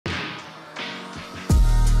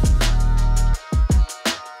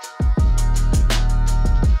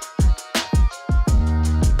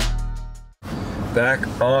back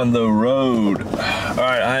on the road. All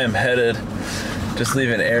right, I am headed, just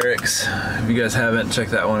leaving Eric's. If you guys haven't, check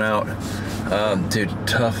that one out. Dude,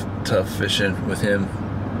 tough fishing with him,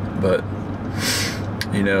 but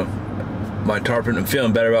you know, my tarpon, I'm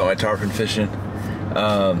feeling better about my tarpon fishing.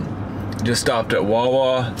 Just stopped at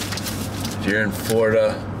Wawa. If you're in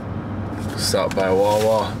Florida, stop by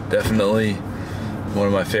Wawa. Definitely one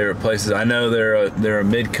of my favorite places. I know they're a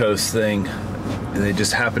mid-coast thing, and they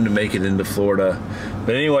just happen to make it into Florida.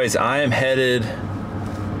 But anyways, I'm headed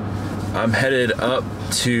up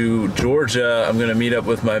to Georgia. I'm gonna meet up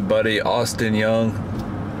with my buddy Austin Young,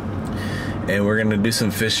 and we're gonna do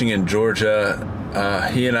some fishing in Georgia.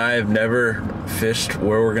 He and I have never fished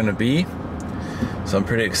where we're gonna be, so I'm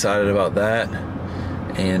pretty excited about that.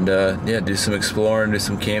 And yeah, do some exploring, do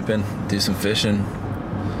some camping, do some fishing.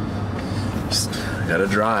 Just gotta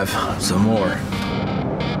drive some more.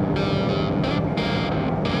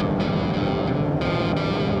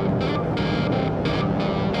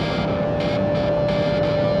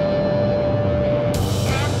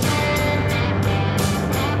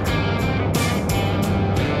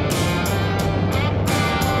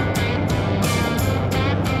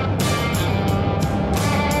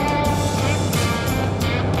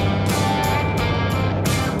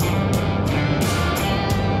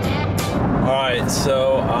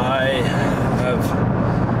 So I have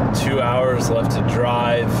 2 hours left to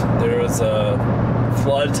drive. There was a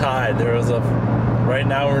flood tide. Right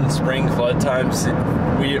now we're in spring flood times.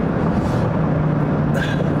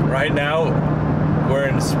 Right now we're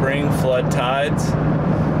in spring flood tides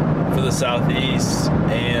for the southeast,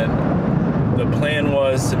 and the plan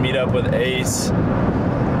was to meet up with Ace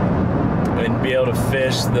and be able to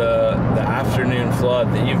fish the afternoon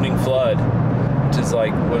flood, the evening flood, which is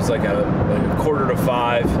was like a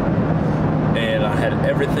 4:45, and I had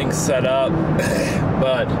everything set up,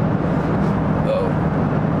 but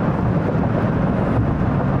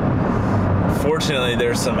fortunately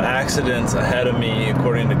there's some accidents ahead of me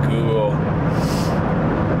according to Google,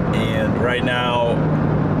 and right now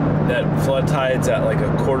that flood tide's at like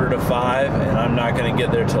 4:45, and I'm not going to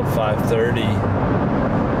get there till 5:30.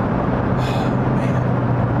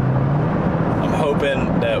 I'm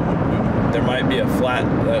hoping that there might be a flat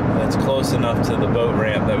that's close enough to the boat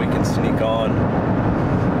ramp that we can sneak on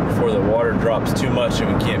before the water drops too much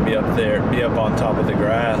and we can't be up on top of the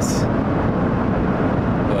grass.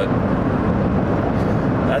 But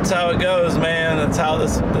that's how it goes, man. That's how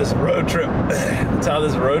this road trip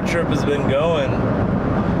has been going.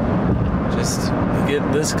 Just get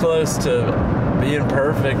this close to being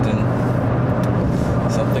perfect and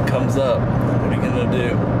something comes up. What are you gonna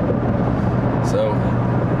do? So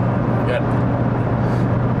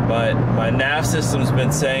my nav system's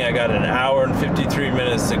been saying I got an hour and 53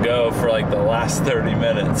 minutes to go for like the last 30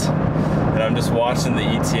 minutes, and I'm just watching the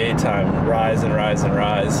ETA time rise and rise and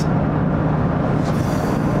rise.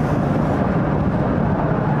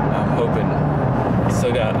 I'm hoping. I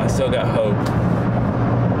still got hope.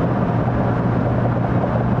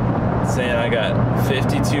 It's saying I got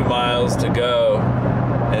 52 miles to go,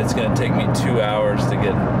 and it's gonna take me 2 hours to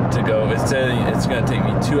go. It's saying it's gonna take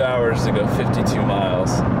me 2 hours to go 52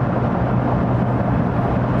 miles.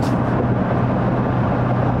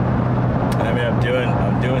 I mean, I'm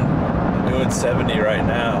doing 70 right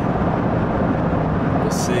now.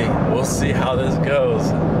 We'll see how this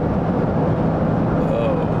goes.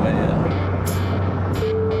 Oh man.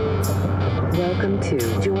 Welcome to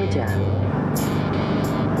Georgia.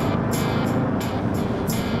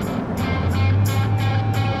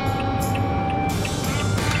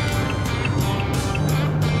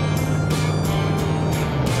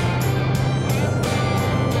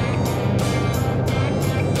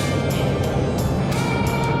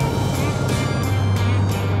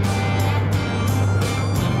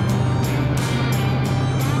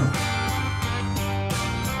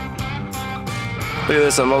 Look at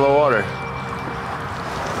this, I'm on the water.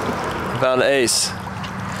 Found an ace.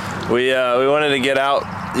 We wanted to get out.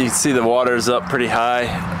 You can see the water's up pretty high,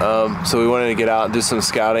 so we wanted to get out and do some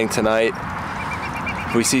scouting tonight.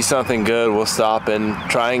 If we see something good, we'll stop and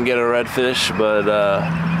try and get a redfish, but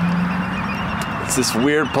it's this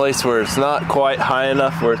weird place where it's not quite high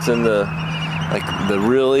enough where it's in the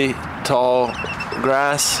really tall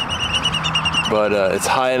grass, but it's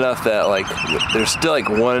high enough that there's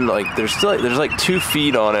still there's 2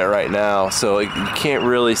 feet on it right now, so you can't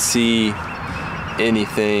really see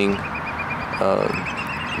anything.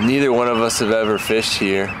 Neither one of us have ever fished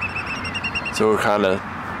here, so we're kind of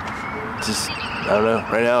just, I don't know,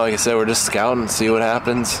 right now, like I said, we're just scouting, see what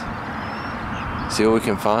happens, see what we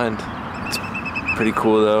can find. It's pretty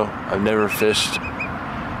cool though. I've never fished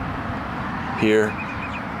here.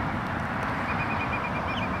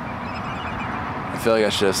 I feel like I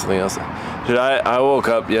should have something else. Dude, I woke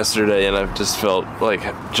up yesterday and I just felt like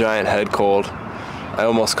giant head cold. I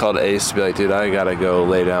almost called Ace to be like, dude, I gotta go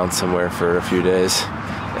lay down somewhere for a few days.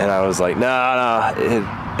 And I was like, nah.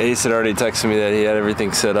 Ace had already texted me that he had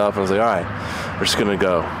everything set up. I was like, all right, we're just gonna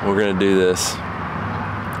go. We're gonna do this.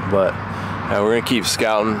 But we're gonna keep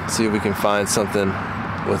scouting, see if we can find something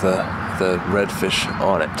with the redfish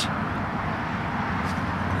on it.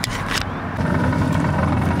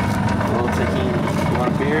 A little taquini. You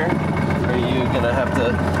want a beer? Or are you gonna have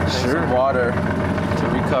to drink some water to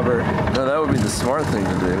recover? No, that would be the smart thing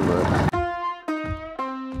to do, but.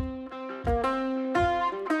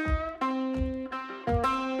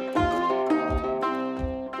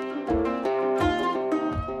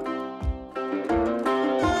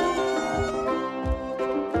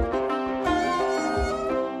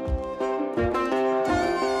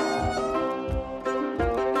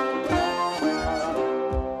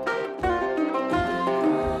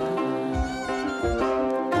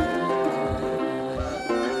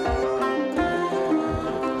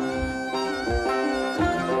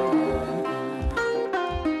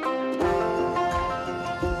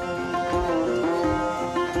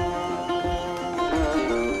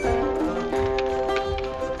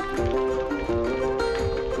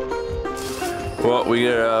 Well,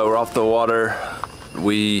 we're off the water.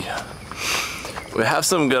 We have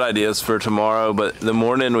some good ideas for tomorrow, but the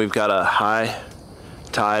morning we've got a high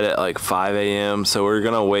tide at like 5 a.m. So we're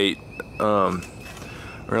gonna wait. We're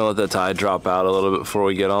gonna let the tide drop out a little bit before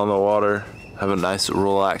we get on the water. Have a nice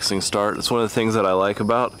relaxing start. It's one of the things that I like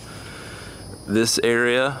about this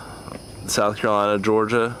area, South Carolina,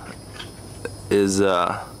 Georgia, is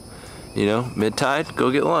you know, mid-tide,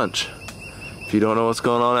 go get lunch. If you don't know what's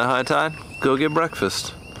going on at high tide, go get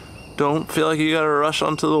breakfast. Don't feel like you gotta rush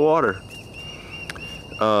onto the water.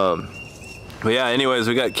 But yeah, anyways,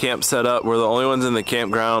 we got camp set up. We're the only ones in the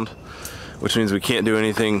campground, which means we can't do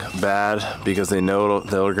anything bad because they're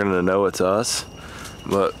gonna know it's us.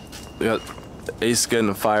 But we got Ace getting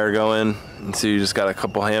the fire going, and so you just got a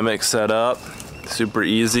couple hammocks set up. Super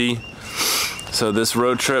easy. So this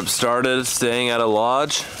road trip started staying at a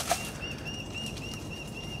lodge,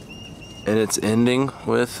 and it's ending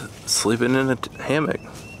with sleeping in a hammock.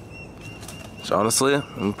 Which honestly,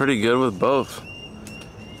 I'm pretty good with both.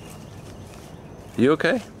 You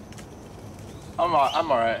okay? I'm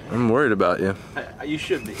all right. I'm worried about you. You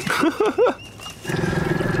should be.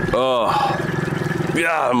 Oh,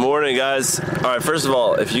 yeah, morning guys. All right, first of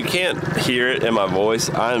all, if you can't hear it in my voice,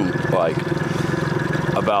 I'm like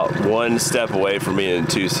about one step away from being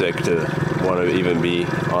too sick to want to even be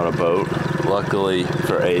on a boat. Luckily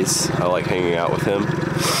for Ace, I like hanging out with him.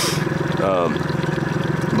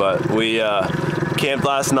 But we camped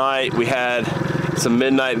last night. We had some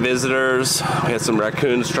midnight visitors. We had some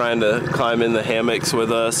raccoons trying to climb in the hammocks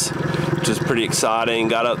with us, which is pretty exciting.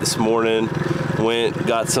 Got up this morning,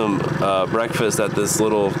 got some breakfast at this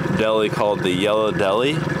little deli called the Yellow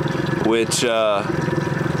Deli, which I'll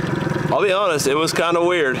be honest, it was kind of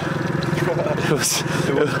weird. It was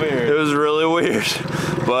weird. It was really weird.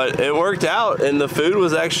 But it worked out, and the food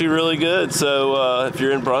was actually really good. So if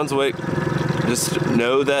you're in Brunswick, just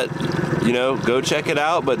know that, you know, go check it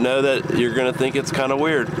out, but know that you're gonna think it's kind of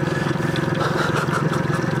weird.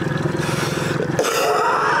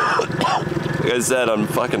 Like I said, I'm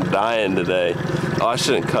fucking dying today. Oh, I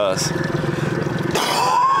shouldn't cuss.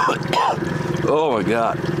 Oh my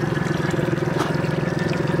God.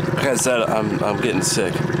 Like I said, I'm getting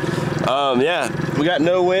sick. Yeah, we got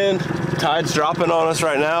no wind. Tide's dropping on us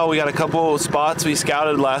right now. We got a couple spots we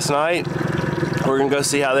scouted last night. We're gonna go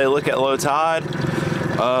see how they look at low tide.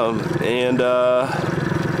 I don't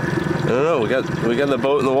know. We got the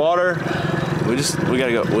boat in the water. We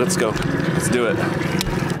gotta go. Let's go. Let's do it.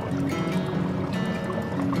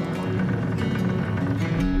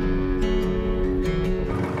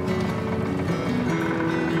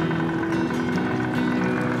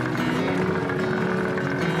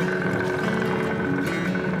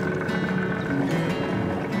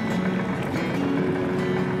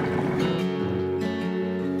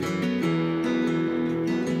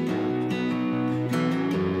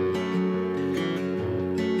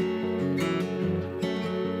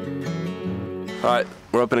 All right,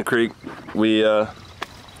 we're up in a creek. We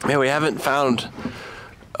haven't found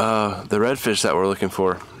the redfish that we're looking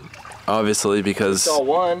for, obviously, because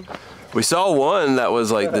we saw one that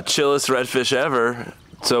was like the chillest redfish ever.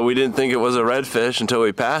 So we didn't think it was a redfish until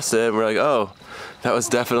we passed it. And we're like, oh, that was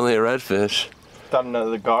definitely a redfish. Thought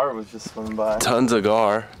another gar was just swimming by. Tons of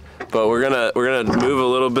gar, but we're gonna move a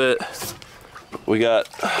little bit We got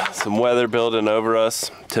some weather building over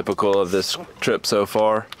us, typical of this trip so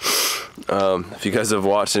far. If you guys have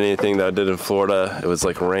watched anything that I did in Florida, it was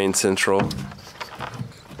like rain central.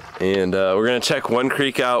 And we're gonna check one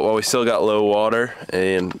creek out while we still got low water,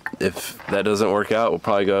 and if that doesn't work out, we'll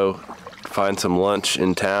probably go find some lunch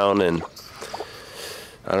in town and,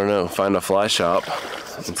 I don't know, find a fly shop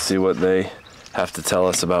and see what they have to tell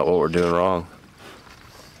us about what we're doing wrong.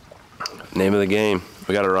 Name of the game.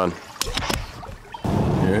 We gotta run.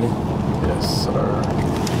 You ready? Yes, sir.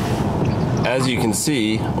 As you can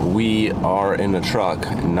see, we are in a truck,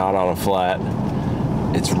 not on a flat.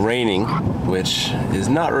 It's raining, which is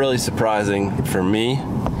not really surprising for me.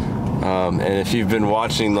 And if you've been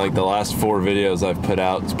watching like the last 4 videos I've put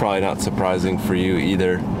out, it's probably not surprising for you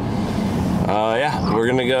either. Yeah, we're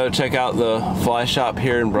gonna go check out the fly shop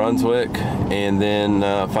here in Brunswick and then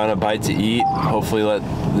find a bite to eat. Hopefully let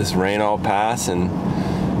this rain all pass and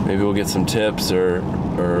maybe we'll get some tips or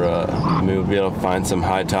maybe we'll be able to find some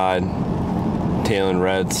high tide tailing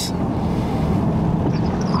reds.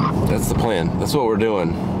 That's the plan. That's what we're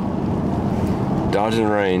doing. Dodging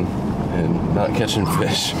rain and not catching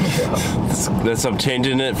fish. That's I'm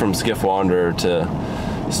changing it from Skiff Wanderer to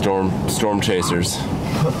Storm Chasers.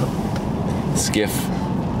 Skiff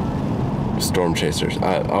Storm Chasers.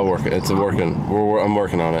 I'll work it. It's working. I'm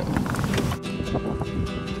working on it.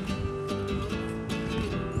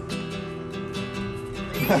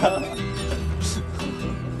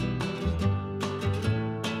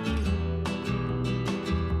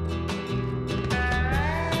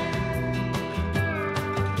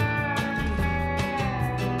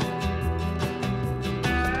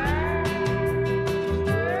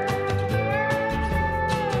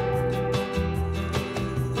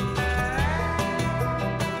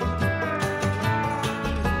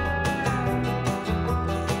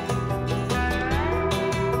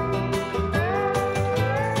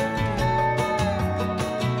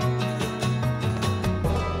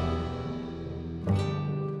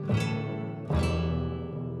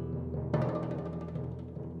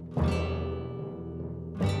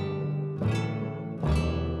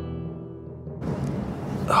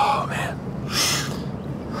 Oh man,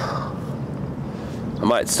 I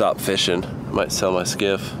might stop fishing. I might sell my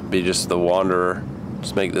skiff, be just the wanderer,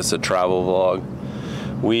 just make this a travel vlog.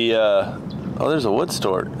 We oh, there's a wood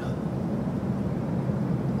stork.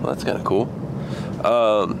 Well, that's kind of cool.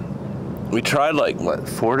 We tried like what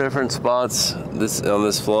 4 different spots on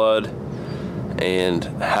this flood and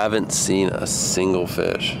haven't seen a single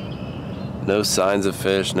fish. No signs of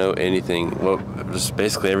fish, no anything. Well, just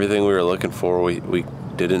basically everything we were looking for we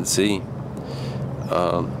didn't see.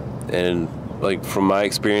 And like from my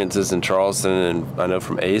experiences in Charleston, and I know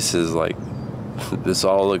from Ace's, like this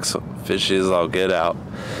all looks fishy as I'll get out.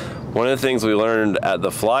 One of the things we learned at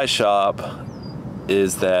the fly shop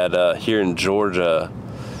is that here in Georgia,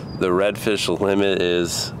 the redfish limit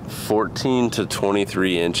is 14 to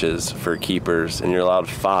 23 inches for keepers, and you're allowed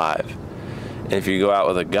 5. And if you go out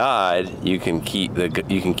with a guide, you can keep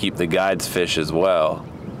the guide's fish as well.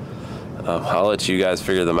 I'll let you guys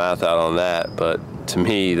figure the math out on that, but to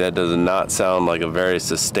me, that does not sound like a very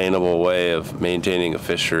sustainable way of maintaining a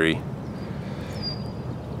fishery.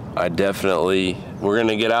 We're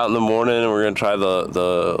gonna get out in the morning and we're gonna try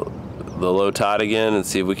the low tide again and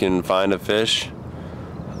see if we can find a fish.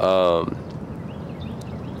 But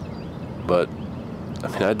I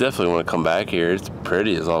mean, I definitely want to come back here. It's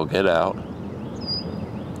pretty as all get out.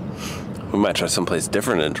 We might try someplace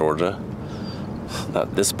different in Georgia.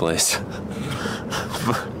 Not this place.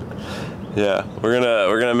 Yeah, we're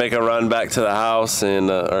gonna make a run back to the house and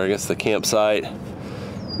or I guess the campsite,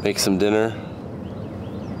 make some dinner,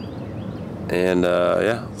 and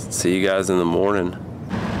yeah, see you guys in the morning.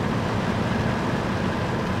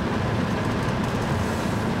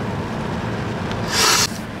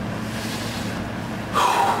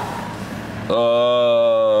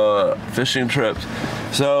 Fishing trips.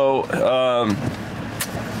 So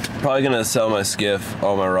probably gonna sell my skiff,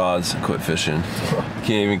 all my rods, quit fishing.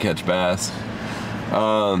 Can't even catch bass.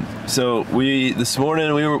 So this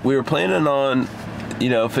morning we were planning on, you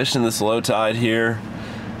know, fishing this low tide here,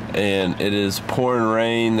 and it is pouring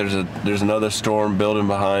rain. There's another storm building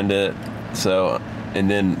behind it. So,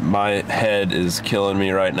 and then my head is killing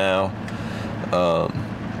me right now.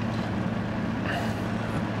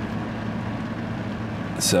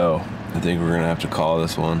 So I think we're gonna have to call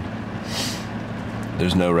this one.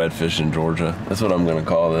 There's no redfish in Georgia. That's what I'm gonna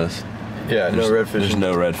call this. Yeah, no redfish. There's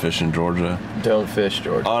no redfish in Georgia. Don't fish,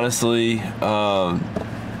 Georgia. Honestly,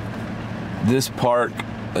 this park,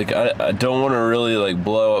 like I don't want to really like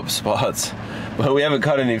blow up spots, But we haven't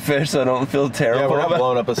caught any fish, so I don't feel terrible. Yeah, we're not about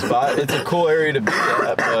blowing up a spot. It's a cool area to be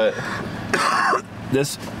at, but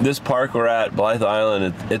this park we're at, Blythe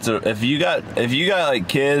Island. If you got like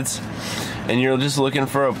kids, and you're just looking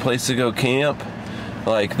for a place to go camp,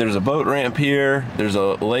 like there's a boat ramp here. There's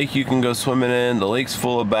a lake you can go swimming in. The lake's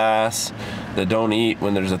full of bass that don't eat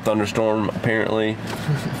when there's a thunderstorm, apparently.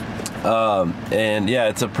 And yeah,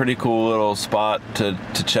 it's a pretty cool little spot to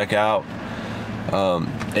check out.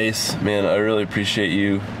 Ace, man, I really appreciate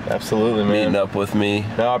you. absolutely, man. Meeting up with me.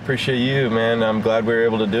 No, I appreciate you, man. I'm glad we were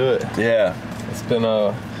able to do it. Yeah. It's been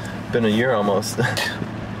a year almost.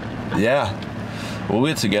 Yeah. We'll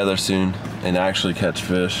get together soon and actually catch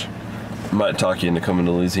fish. Might talk you into coming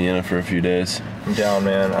to Louisiana for a few days. I'm down,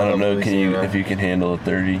 man. I don't know Louisiana. if you can handle a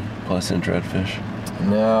 30+ inch redfish.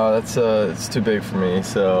 No, that's it's too big for me.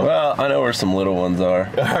 So. Well, I know where some little ones are.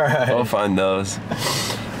 All right. We'll find those.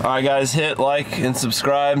 All right, guys, hit like and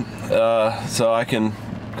subscribe so I can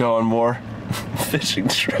go on more fishing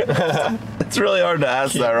trips. It's really hard to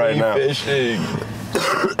ask that right now. Fishing.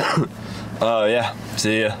 Yeah.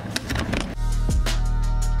 See ya.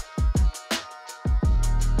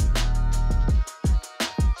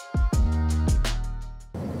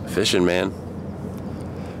 Fishing, man.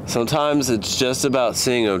 Sometimes it's just about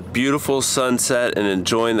seeing a beautiful sunset and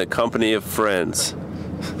enjoying the company of friends.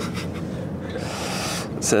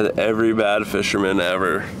 Said every bad fisherman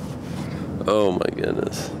ever. Oh my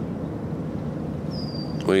goodness.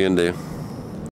 What are you gonna do?